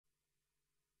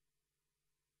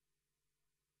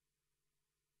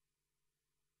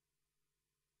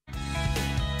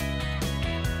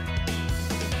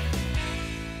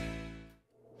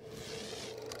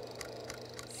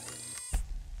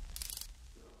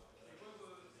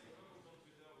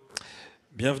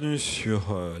Bienvenue sur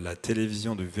la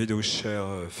télévision du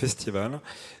Videoshare-Festival.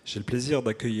 J'ai le plaisir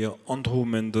d'accueillir Andrew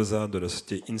MENSOZA de la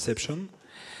société INCEPTION.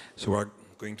 So we're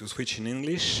going to switch in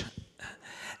English.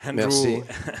 Andrew, Merci.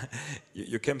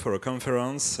 you came for a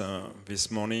conference this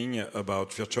morning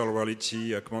about virtual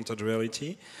reality, augmented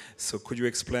reality. So could you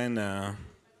explain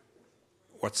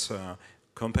what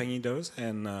company does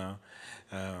and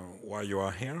why you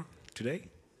are here today?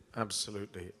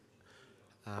 Absolutely.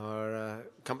 Our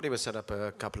company was set up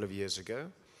a couple of years ago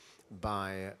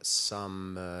by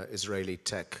some Israeli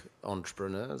tech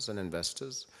entrepreneurs and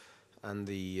investors, and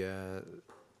the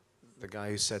guy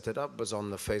who set it up was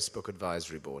on the Facebook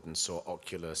advisory board and saw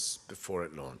Oculus before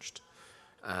it launched.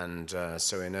 And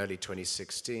so in early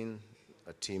 2016,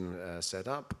 a team set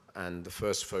up, and the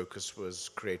first focus was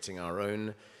creating our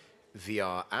own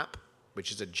VR app,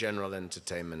 which is a general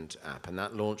entertainment app, and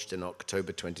that launched in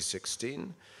October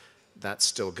 2016. That's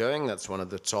still going. That's one of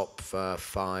the top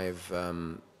 5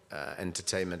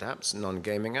 entertainment apps,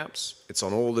 non-gaming apps. It's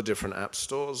on all the different app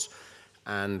stores,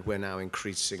 and we're now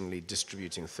increasingly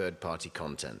distributing third-party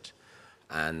content.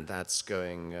 And that's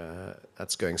going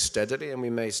steadily, and we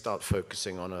may start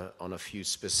focusing on a few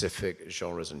specific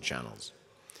genres and channels.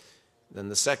 Then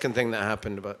the second thing that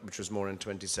happened, which was more in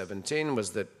 2017,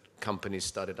 was that companies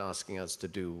started asking us to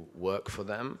do work for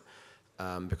them,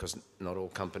 because not all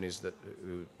companies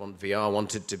who want VR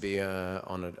wanted to be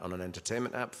on an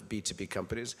entertainment app for B2B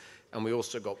companies. And we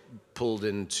also got pulled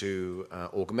into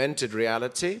augmented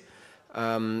reality,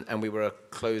 and we were a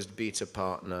closed beta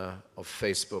partner of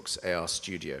Facebook's AR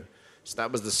Studio. So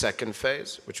that was the second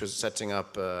phase, which was setting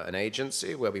up an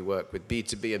agency where we work with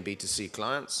B2B and B2C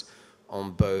clients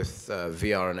on both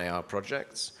VR and AR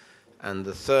projects. And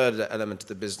the third element of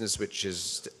the business, which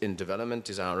is in development,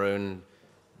 is our own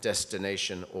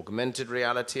destination augmented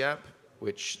reality app,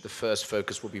 which the first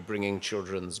focus will be bringing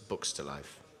children's books to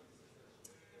life.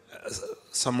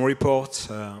 Some reports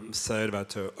said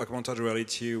that augmented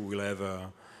reality will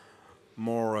have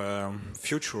more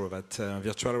future than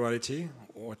virtual reality.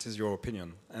 What is your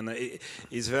opinion? And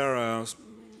is there,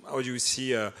 how do you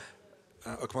see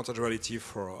augmented reality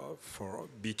for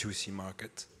B2C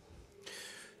market?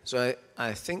 So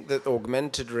I think that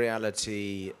augmented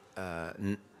reality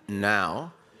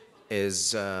now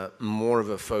is more of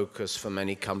a focus for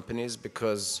many companies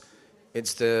because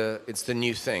it's the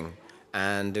new thing,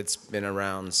 and it's been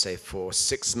around, say, for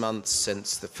 6 months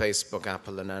since the Facebook,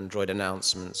 Apple, and Android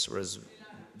announcements, whereas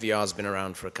VR's been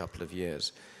around for a couple of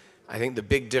years. I think the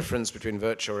big difference between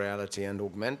virtual reality and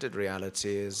augmented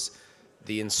reality is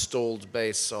the installed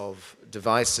base of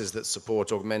devices that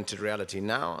support augmented reality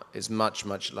now is much,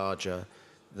 much larger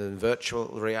than virtual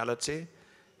reality.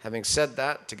 Having said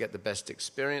that, to get the best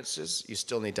experiences, you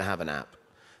still need to have an app.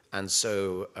 And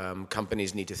so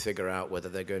companies need to figure out whether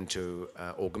they're going to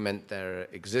augment their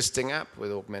existing app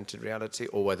with augmented reality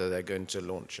or whether they're going to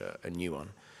launch a new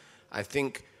one. I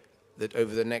think that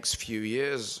over the next few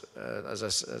years, as I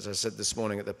said this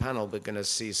morning at the panel, we're going to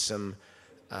see some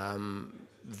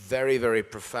very, very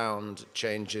profound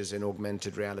changes in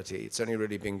augmented reality. It's only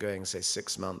really been going, say,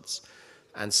 6 months.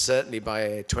 And certainly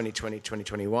by 2020,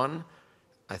 2021,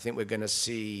 I think we're going to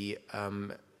see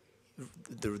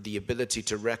the ability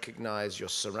to recognize your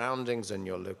surroundings and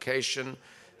your location,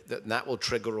 that will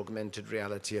trigger augmented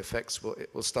reality effects. It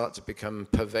will start to become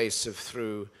pervasive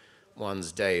through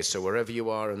one's day. So wherever you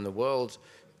are in the world,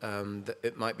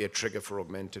 it might be a trigger for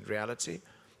augmented reality.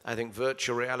 I think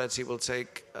virtual reality will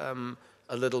take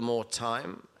a little more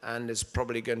time and is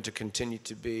probably going to continue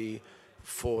to be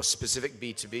for specific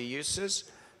B2B uses,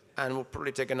 and will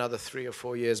probably take another 3 or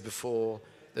 4 years before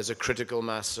there's a critical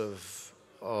mass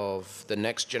of the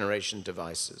next generation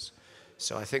devices.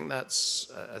 So I think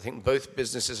I think both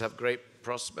businesses have great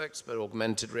prospects, but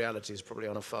augmented reality is probably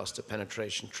on a faster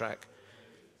penetration track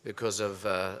because of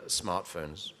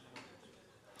smartphones.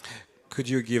 Could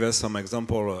you give us some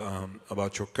example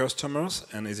about your customers,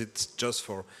 and is it just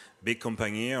for big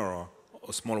company or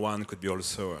a small one could be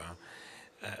also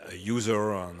a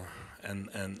user and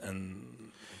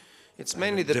it's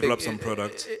mainly the develop big, some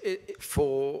products?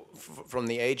 From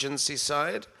the agency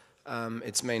side,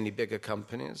 it's mainly bigger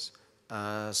companies.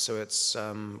 So it's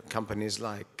companies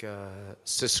like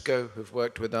Cisco, who've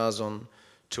worked with us on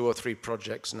 2 or 3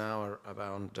 projects now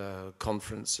around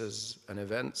conferences and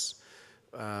events.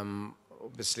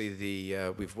 Obviously,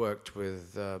 we've worked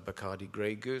with Bacardi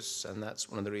Grey Goose, and that's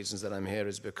one of the reasons that I'm here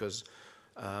is because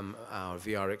our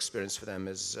VR experience for them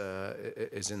is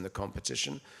in the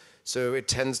competition. So it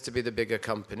tends to be the bigger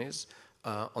companies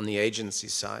on the agency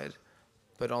side,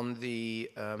 but on the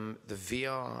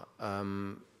VR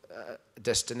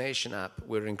destination app,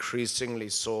 we're increasingly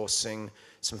sourcing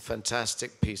some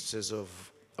fantastic pieces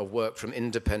of work from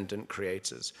independent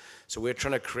creators. So we're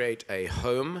trying to create a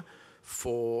home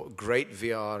for great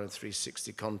VR and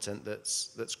 360 content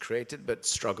that's created but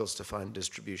struggles to find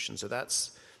distribution. So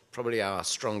that's probably our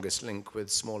strongest link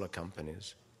with smaller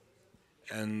companies.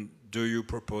 And do you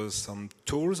propose some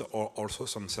tools or also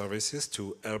some services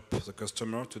to help the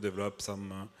customer to develop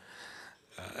some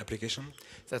application?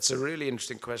 That's a really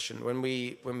interesting question. When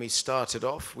we started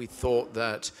off, we thought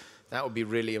that would be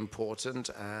really important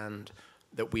and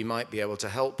that we might be able to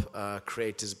help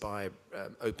creators by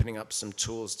opening up some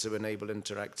tools to enable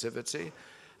interactivity.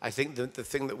 I think that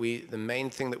the main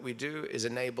thing that we do is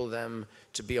enable them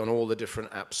to be on all the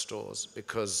different app stores,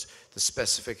 because the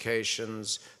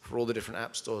specifications for all the different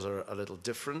app stores are a little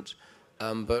different.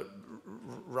 But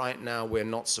right now we're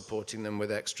not supporting them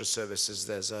with extra services.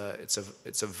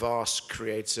 It's a vast,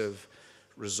 creative,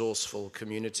 resourceful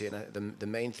community, and the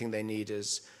main thing they need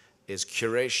is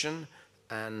curation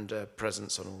and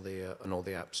presence on all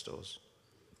the app stores.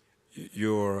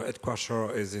 Your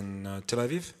headquarters is in Tel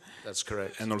Aviv? That's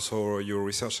correct. And also your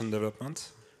research and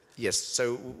development? Yes,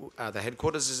 so the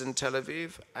headquarters is in Tel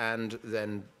Aviv, and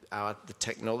then the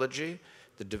technology,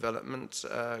 the development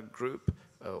group,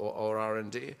 or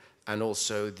R&D, and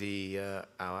also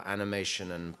our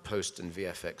animation and post and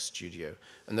VFX studio.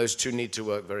 And those two need to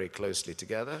work very closely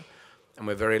together. And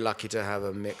we're very lucky to have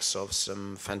a mix of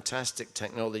some fantastic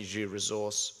technology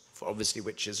resource, for obviously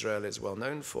which Israel is well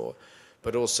known for,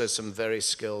 but also some very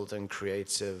skilled and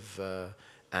creative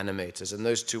animators. And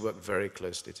those two work very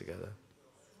closely together.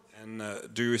 And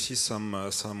do you see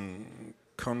some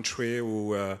country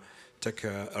who take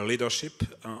a leadership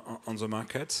on the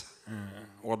market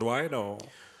worldwide? Or?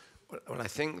 Well, I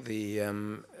think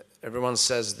everyone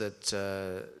says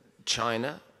that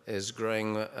China is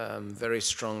growing very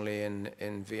strongly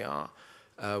in VR.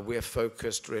 We're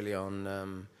focused really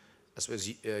on, I suppose,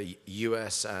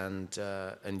 US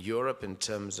and Europe in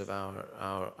terms of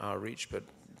our reach, but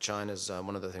China's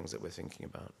one of the things that we're thinking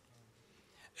about.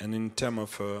 And in terms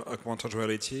of augmented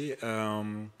reality,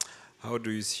 how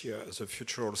do you see the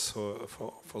future also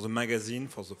for the magazine,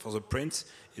 for the print?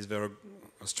 Is there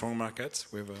a strong market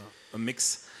with a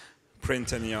mix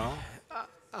print and AR?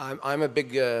 I'm a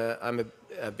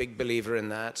big believer in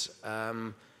that.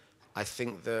 I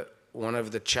think that one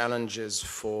of the challenges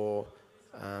for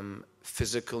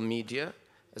physical media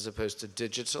as opposed to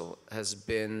digital has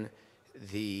been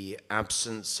the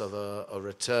absence of a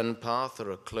return path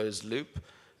or a closed loop.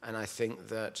 And I think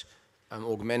that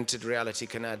augmented reality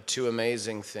can add two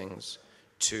amazing things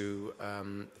to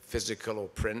physical or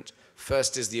print.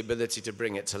 First is the ability to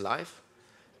bring it to life.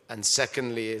 And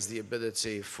secondly is the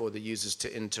ability for the users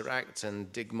to interact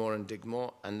and dig more,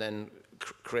 and then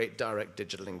create direct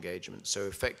digital engagement. So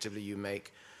effectively you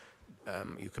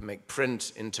can make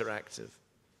print interactive.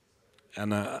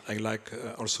 And I'd like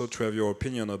also to have your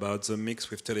opinion about the mix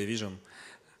with television.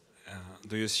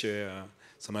 Do you see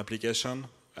some application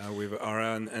with AR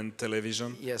and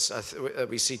television? Yes,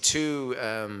 we see two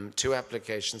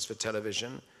applications for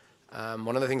television.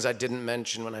 One of the things I didn't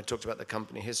mention when I talked about the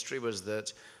company history was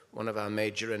that one of our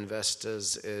major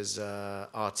investors is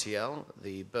RTL,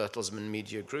 the Bertelsmann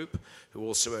Media Group, who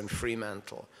also own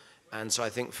Fremantle. And so I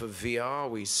think for VR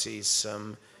we see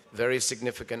some very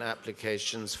significant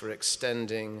applications for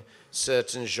extending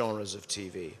certain genres of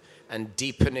TV and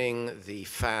deepening the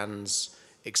fans'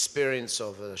 experience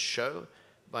of a show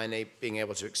by being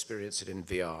able to experience it in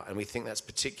VR. And we think that's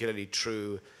particularly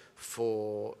true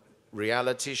for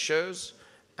reality shows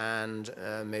and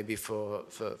maybe for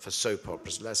soap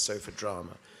operas, less so for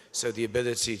drama. So the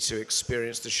ability to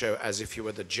experience the show as if you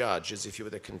were the judge, as if you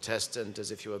were the contestant,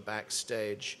 as if you were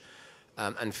backstage,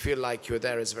 and feel like you're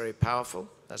there is very powerful.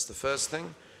 That's the first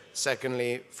thing.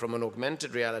 Secondly, from an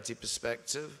augmented reality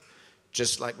perspective,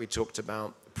 just like we talked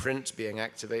about print being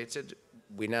activated,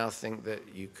 we now think that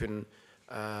you can,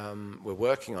 we're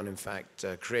working on, in fact,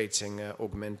 creating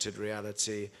augmented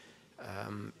reality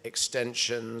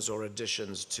extensions or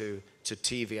additions to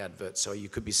TV adverts. So you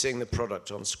could be seeing the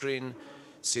product on screen,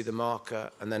 see the marker,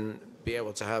 and then be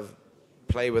able to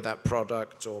play with that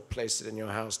product or place it in your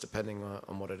house depending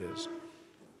on what it is.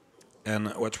 And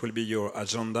what will be your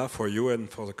agenda for you and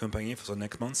for the company for the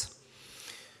next months?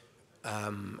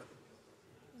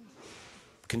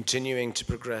 Continuing to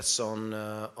progress on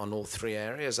all three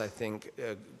areas. I think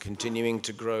continuing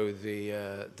to grow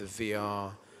the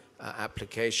VR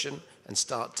application and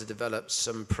start to develop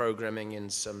some programming in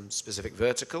some specific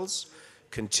verticals.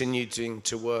 Continuing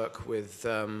to work with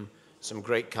some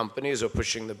great companies who are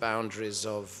pushing the boundaries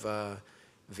of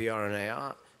VR and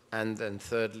AR. And then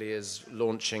thirdly is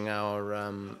launching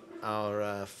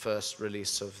our first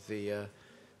release of the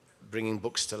Bringing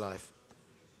Books to Life,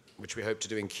 which we hope to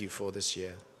do in Q4 this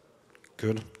year.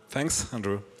 Good. Thanks,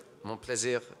 Andrew. Mon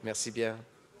plaisir. Merci bien.